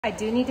I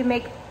do need to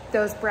make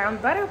those brown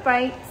butter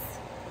bites,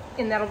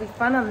 and that'll be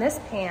fun on this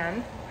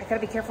pan. I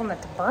gotta be careful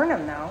not to burn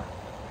them though.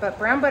 But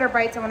brown butter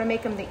bites, I wanna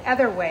make them the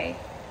other way.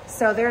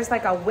 So there's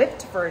like a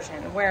whipped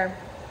version where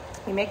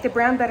you make the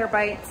brown butter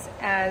bites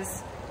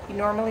as you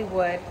normally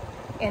would,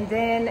 and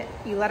then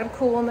you let them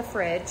cool in the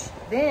fridge.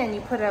 Then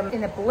you put them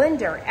in a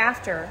blender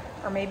after,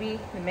 or maybe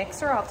the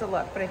mixer, I'll have to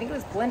look, but I think it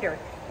was blender,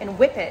 and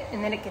whip it,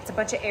 and then it gets a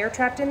bunch of air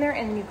trapped in there,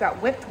 and then you've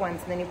got whipped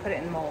ones, and then you put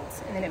it in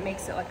molds, and then it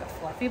makes it like a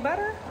fluffy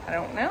butter? I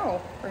don't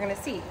know, we're gonna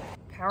see.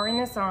 Powering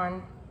this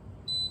on,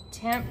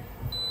 temp,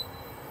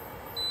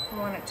 I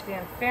want it to be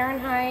on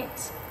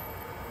Fahrenheit.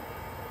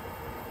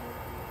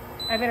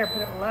 I better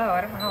put it low,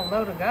 I don't know how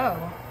low to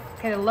go.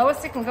 Okay, the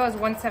lowest it can go is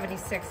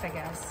 176, I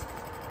guess.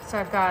 So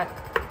I've got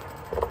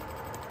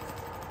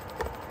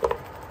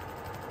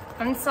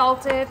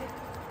unsalted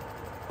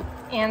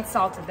and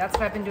salted. That's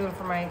what I've been doing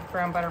for my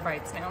brown butter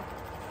bites now.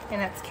 And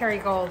that's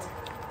Kerrygold.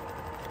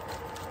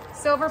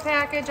 Silver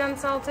package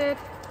unsalted,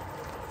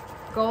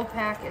 gold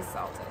pack is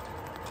salted.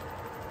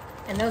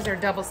 And those are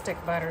double stick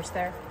butters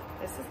there.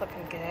 This is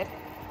looking good.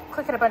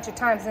 Click it a bunch of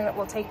times and it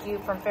will take you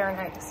from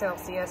Fahrenheit to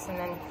Celsius, and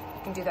then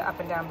you can do the up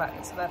and down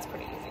button. So that's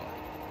pretty easy.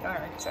 All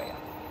right, I can show you.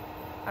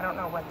 I don't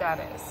know what that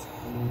is.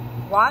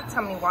 Watts,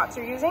 how many watts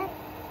you're using?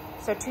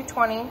 So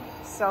 220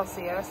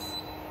 Celsius,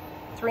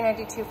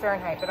 392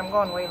 Fahrenheit, but I'm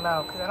going way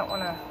low because I don't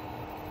want to.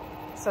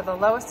 So the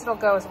lowest it'll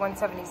go is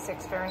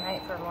 176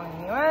 Fahrenheit for everyone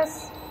in the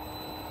US.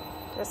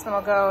 This one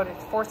will go to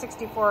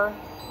 464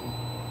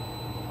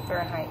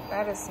 Fahrenheit.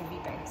 That is some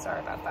beeping, sorry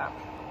about that.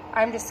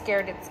 I'm just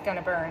scared it's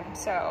gonna burn,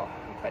 so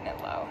I'm putting it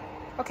low.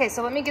 Okay,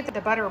 so let me get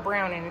the butter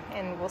brown in,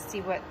 and we'll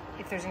see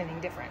if there's anything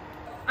different.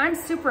 I'm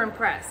super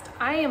impressed.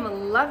 I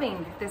am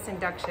loving this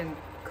Induction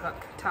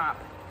cooktop.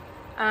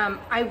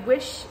 I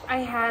wish I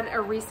had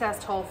a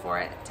recessed hole for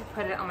it to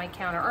put it on my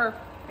counter, or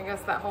I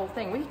guess that whole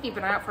thing. We can keep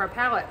an eye out for a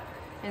pallet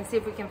and see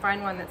if we can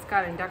find one that's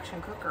got an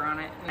induction cooker on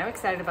it. And I'm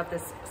excited about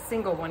this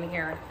single one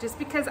here, just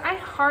because I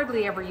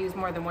hardly ever use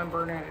more than one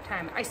burner at a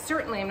time. I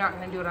certainly am not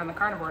gonna do it on the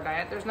carnivore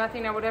diet. There's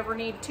nothing I would ever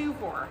need two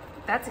for.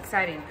 That's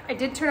exciting. I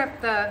did turn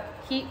up the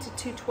heat to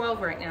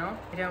 212 right now.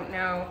 I don't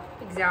know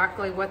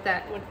exactly what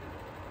that would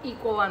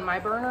equal on my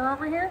burner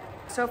over here.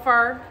 So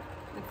far,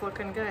 it's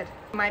looking good.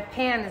 My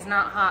pan is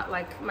not hot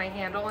like my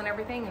handle and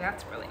everything, and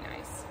that's really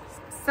nice.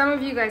 Some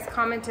of you guys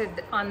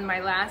commented on my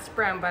last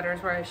brown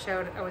butters where I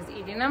showed I was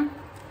eating them,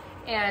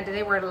 and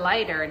they were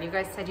lighter, and you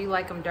guys said you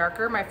like them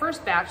darker. My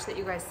first batch that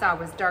you guys saw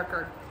was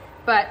darker,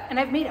 and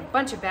I've made a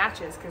bunch of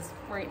batches because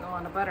we're eating a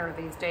lot of butter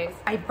these days.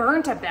 I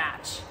burnt a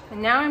batch,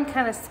 and now I'm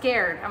kind of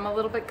scared. I'm a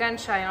little bit gun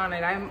shy on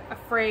it. I'm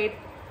afraid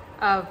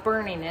of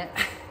burning it.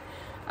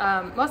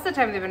 Most of the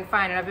time they've been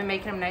fine, and I've been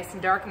making them nice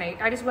and dark, and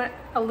I just went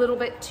a little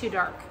bit too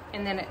dark,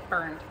 and then it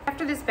burned.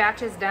 After this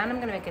batch is done, I'm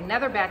gonna make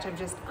another batch of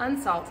just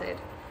unsalted,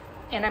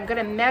 and I'm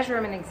gonna measure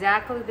them in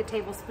exactly the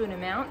tablespoon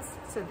amounts,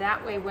 so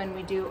that way when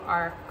we do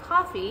our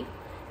coffee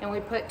and we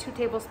put 2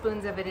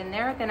 tablespoons of it in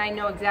there, then I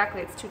know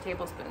exactly it's 2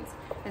 tablespoons,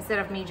 instead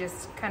of me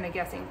just kind of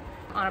guessing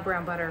on a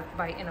brown butter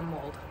bite in a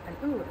mold. And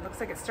ooh, it looks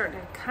like it's starting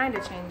to kind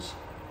of change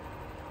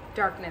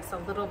darkness, a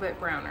little bit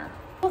browner.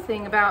 The cool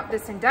thing about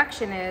this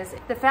Induction is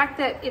the fact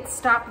that it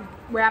stopped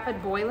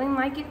rapid boiling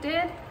like it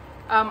did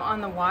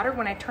on the water.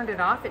 When I turned it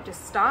off, it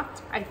just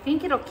stopped. I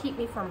think it'll keep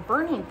me from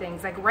burning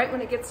things. Like right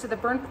when it gets to the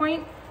burn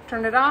point,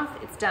 turn it off,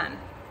 it's done.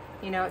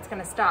 You know, it's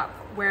gonna stop.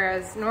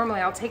 Whereas normally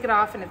I'll take it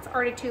off and it's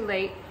already too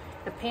late.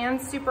 The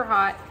pan's super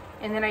hot,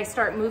 and then I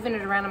start moving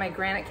it around on my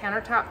granite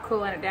countertop,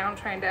 cooling it down,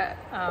 trying to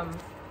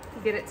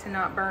get it to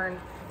not burn.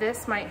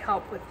 This might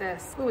help with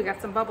this. Ooh, we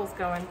got some bubbles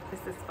going.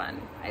 This is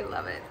fun. I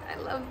love it.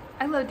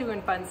 I love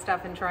doing fun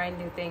stuff and trying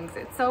new things.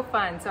 It's so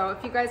fun. So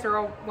if you guys are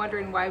all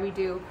wondering why we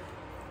do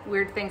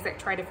weird things like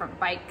try different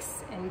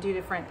bikes and do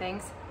different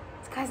things,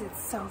 it's because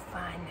it's so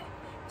fun.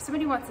 If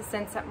somebody wants to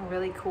send something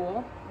really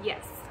cool,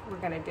 yes, we're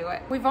gonna do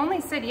it. We've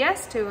only said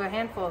yes to a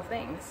handful of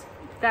things.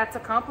 That's a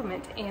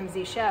compliment to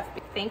Amzchef.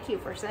 Thank you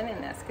for sending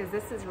this, because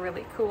this is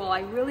really cool.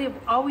 I really have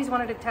always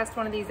wanted to test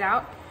one of these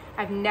out.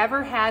 I've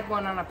never had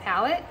one on a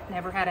pallet,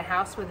 never had a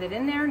house with it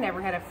in there,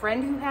 never had a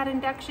friend who had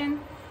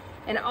Induction.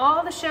 And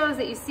all the shows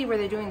that you see where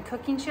they're doing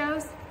cooking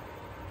shows,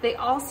 they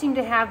all seem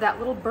to have that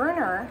little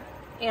burner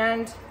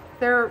and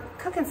they're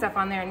cooking stuff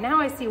on there. And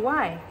now I see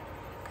why.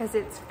 Because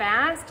it's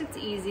fast, it's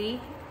easy,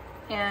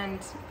 and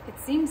it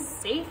seems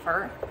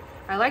safer.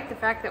 I like the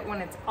fact that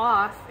when it's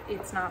off,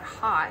 it's not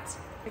hot.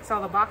 Ticks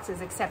all the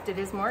boxes, except it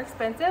is more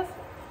expensive.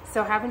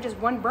 So having just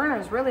one burner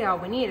is really all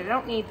we need. I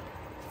don't need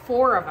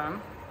 4 of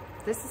them.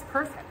 This is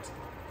perfect.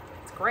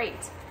 It's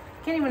great.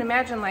 Can't even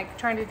imagine like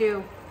trying to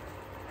do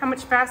how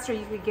much faster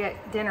you could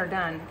get dinner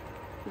done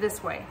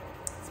this way.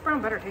 This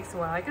brown butter takes a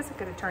while. I guess I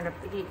could have turned up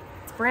the heat.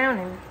 It's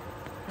browning,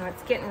 and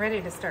it's getting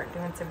ready to start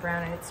doing some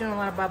browning. It's doing a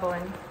lot of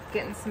bubbling,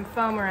 getting some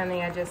foam around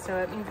the edges, so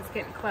it means it's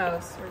getting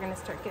close. We're gonna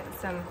start getting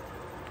some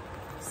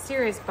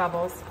serious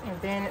bubbles, and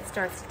then it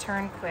starts to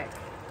turn quick.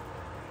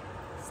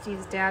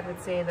 Steve's dad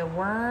would say, the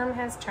worm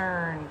has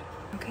turned.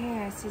 Okay,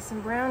 I see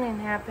some browning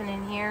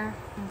happening here.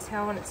 You can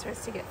tell when it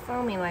starts to get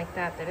foamy like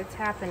that it's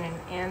happening,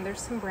 and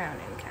there's some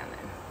browning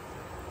coming.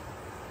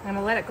 I'm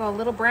gonna let it go a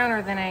little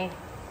browner than I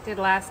did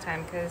last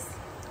time because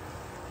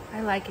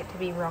I like it to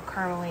be real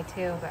caramely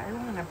too, but I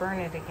don't want to burn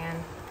it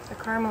again. The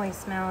caramely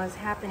smell is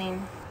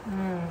happening.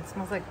 It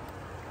smells like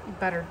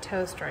buttered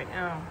toast right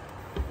now.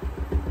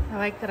 I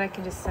like that I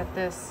can just set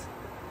this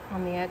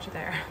on the edge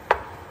there.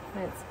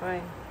 It's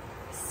fine.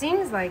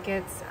 Seems like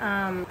it's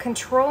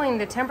controlling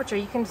the temperature.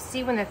 You can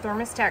see when the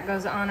thermostat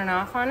goes on and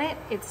off on it,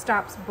 it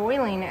stops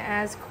boiling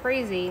as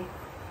crazy,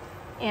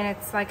 and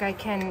it's like I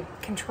can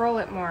control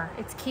it more.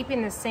 It's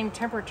keeping the same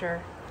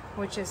temperature,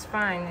 which is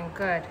fine and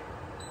good.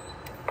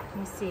 Let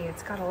me see,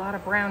 it's got a lot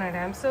of brown in it.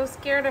 I'm so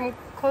scared I'm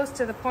close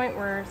to the point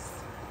where it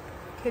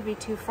could be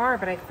too far,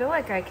 but I feel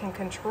like I can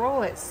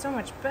control it so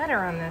much better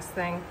on this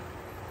thing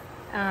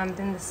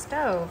than the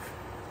stove.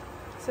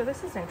 So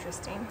this is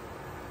interesting.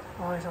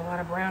 Oh, there's a lot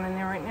of brown in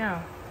there right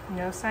now.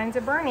 No signs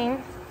of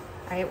burning.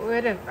 I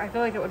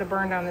feel like it would have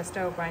burned on the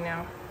stove by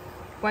now.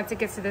 Once it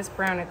gets to this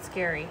brown, it's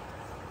scary.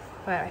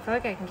 But I feel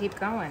like I can keep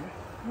going.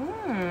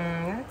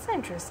 That's an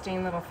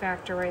interesting little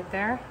factor right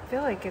there. I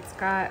feel like it's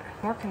got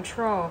more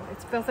control.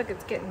 It feels like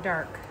it's getting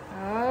dark.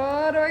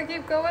 Oh, do I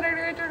keep going or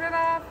do I turn it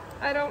off?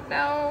 I don't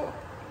know.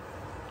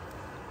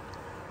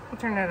 I'm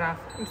turning it off.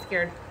 I'm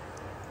scared.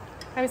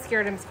 I'm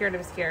scared, I'm scared,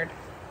 I'm scared.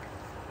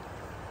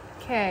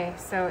 Okay,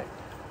 so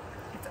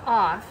it's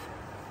off.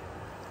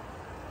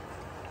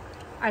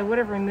 I would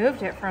have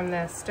removed it from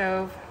the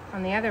stove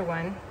on the other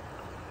one,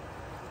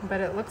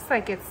 but it looks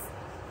like it's,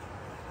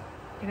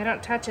 if I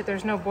don't touch it,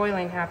 there's no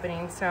boiling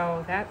happening,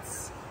 so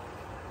that's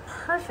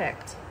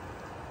perfect.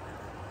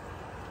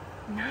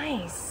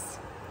 Nice.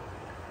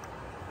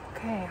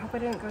 Okay, I hope I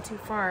didn't go too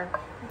far.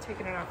 I'm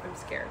taking it off, I'm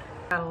scared.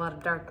 Got a lot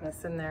of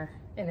darkness in there,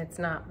 and it's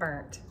not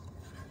burnt.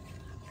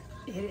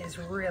 It is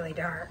really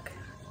dark.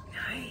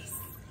 Nice.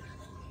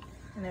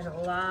 And there's a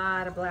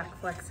lot of black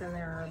flecks in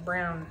there, or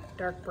brown,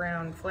 dark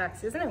brown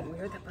flecks. Isn't it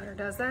weird that butter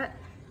does that?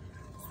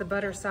 It's the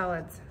butter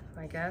solids,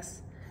 I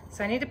guess.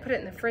 So I need to put it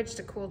in the fridge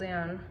to cool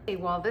down. Okay,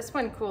 while this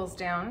one cools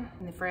down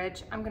in the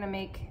fridge, I'm gonna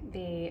make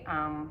the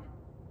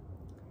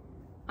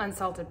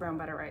unsalted brown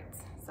butter bites.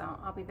 So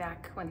I'll be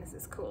back when this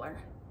is cooler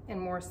and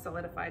more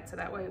solidified, so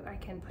that way I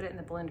can put it in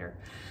the blender.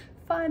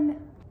 Fun.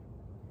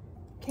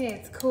 Okay,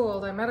 it's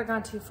cooled. I might have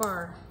gone too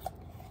far,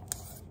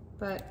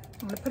 but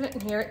I'm gonna put it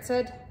in here. It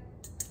said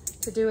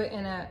to do it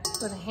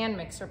with a hand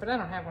mixer, but I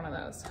don't have one of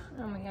those.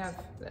 I only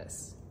have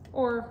this,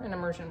 or an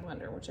immersion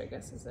blender, which I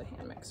guess is a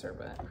hand mixer,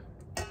 but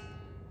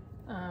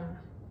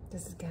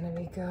this is gonna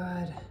be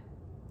good.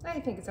 I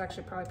think it's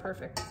actually probably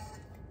perfect.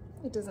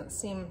 It doesn't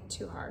seem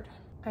too hard.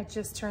 I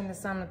just turned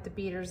this on with the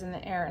beaters in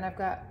the air, and I've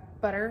got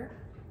butter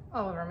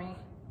all over me,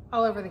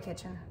 all over the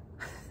kitchen.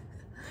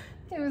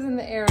 It was in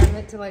the air. I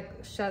meant to like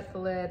shut the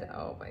lid.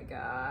 Oh my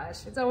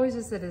gosh. It's always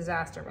just a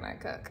disaster when I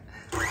cook.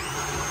 All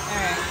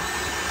right.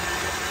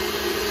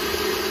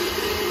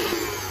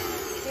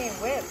 Okay,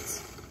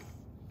 whipped.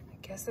 I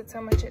guess that's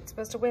how much it's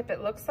supposed to whip.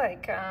 It looks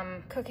like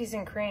cookies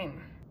and cream.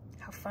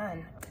 How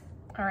fun.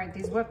 All right,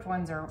 these whipped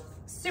ones are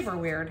super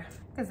weird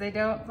because they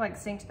don't like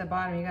sink to the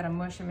bottom. You gotta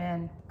mush them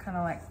in, kind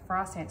of like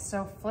frosting. It's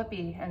so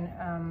flippy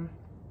and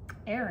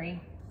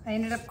airy. I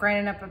ended up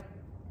grinding up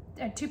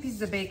 2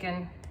 pieces of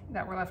bacon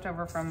that were left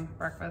over from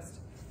breakfast.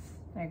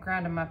 And I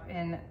ground them up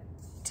into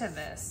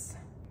this.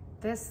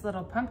 This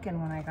little pumpkin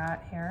one I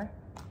got here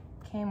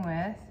came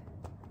with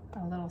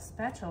a little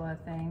spatula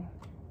thing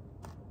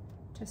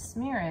to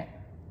smear it.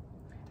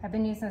 I've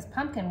been using this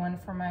pumpkin one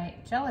for my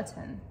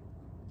gelatin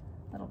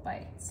little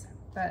bites,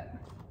 but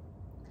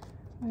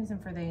I'm using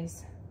for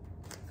these.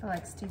 I feel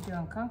like Steve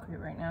doing concrete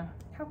right now.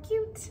 How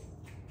cute.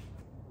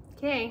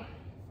 Okay,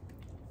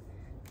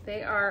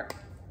 they are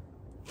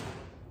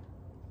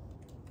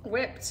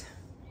whipped.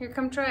 Here,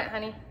 come try it,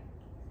 honey.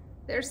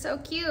 They're so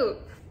cute.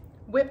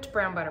 Whipped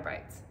brown butter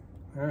bites.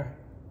 All right.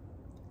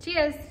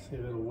 Cheers. See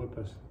if it'll whip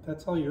us.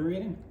 That's all you're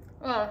eating?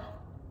 Well.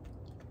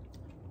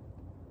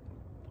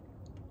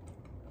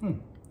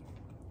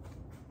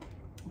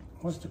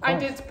 What's the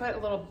crunch? I did put a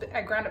little,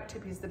 I ground up 2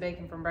 pieces of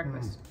bacon from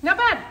breakfast. Not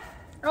bad.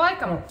 I like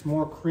them. Oh, it's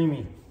more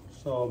creamy,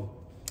 so.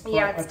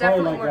 Yeah, it's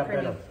definitely more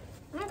creamy. Better.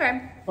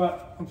 Okay.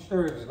 But I'm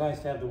sure it's nice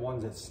to have the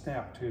ones that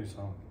snap too,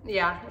 so.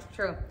 Yeah, it's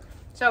true.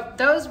 So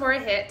those were a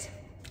hit,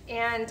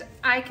 and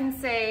I can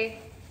say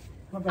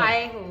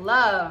I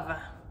love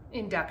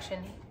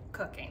induction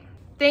cooking.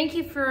 Thank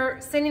you for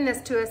sending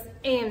this to us,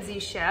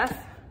 Amzchef.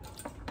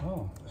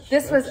 Oh,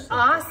 this was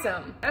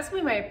awesome. That's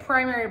gonna be my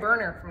primary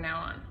burner from now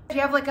on. If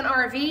you have like an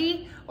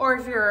RV, or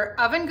if your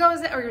oven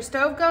goes out, or your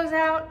stove goes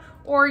out,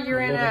 or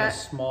you're in a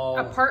small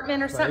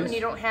apartment or something and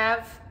you don't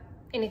have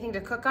anything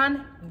to cook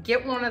on,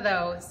 get one of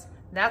those.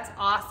 That's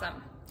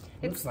awesome.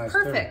 It's nice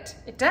perfect. Too.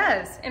 It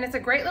does. And it's a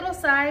great little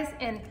size,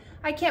 and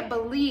I can't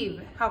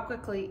believe how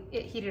quickly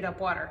it heated up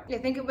water. I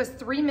think it was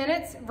 3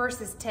 minutes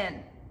versus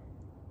 10.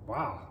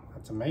 Wow,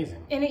 that's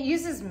amazing. And it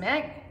uses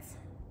magnets.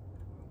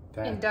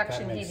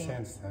 Induction that makes heating.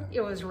 Sense then.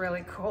 It was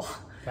really cool.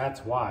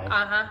 That's why.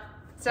 Uh-huh.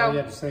 So all you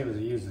have to say was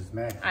it uses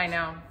magnets. I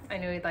know. I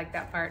knew he'd like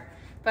that part.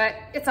 But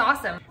it's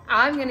awesome.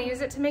 I'm gonna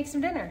use it to make some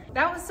dinner.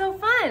 That was so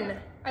fun.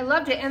 I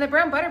loved it. And the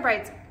brown butter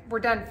bites were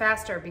done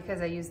faster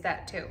because I used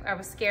that too. I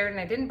was scared and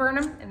I didn't burn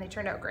them and they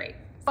turned out great.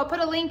 I'll put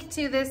a link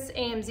to this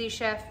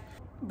Amzchef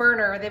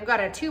burner. They've got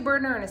a 2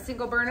 burner and a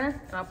single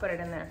burner, and I'll put it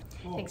in there.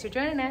 Cool. Thanks for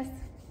joining us.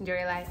 Enjoy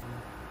your life.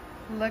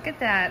 Look at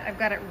that. I've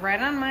got it right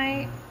on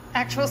my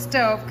actual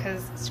stove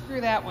because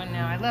screw that one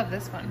now. I love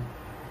this one.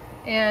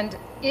 And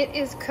it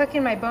is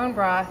cooking my bone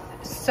broth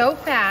so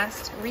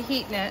fast,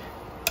 reheating it.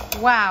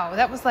 Wow,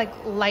 that was like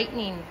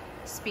lightning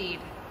speed.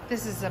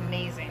 This is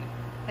amazing.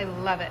 I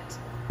love it.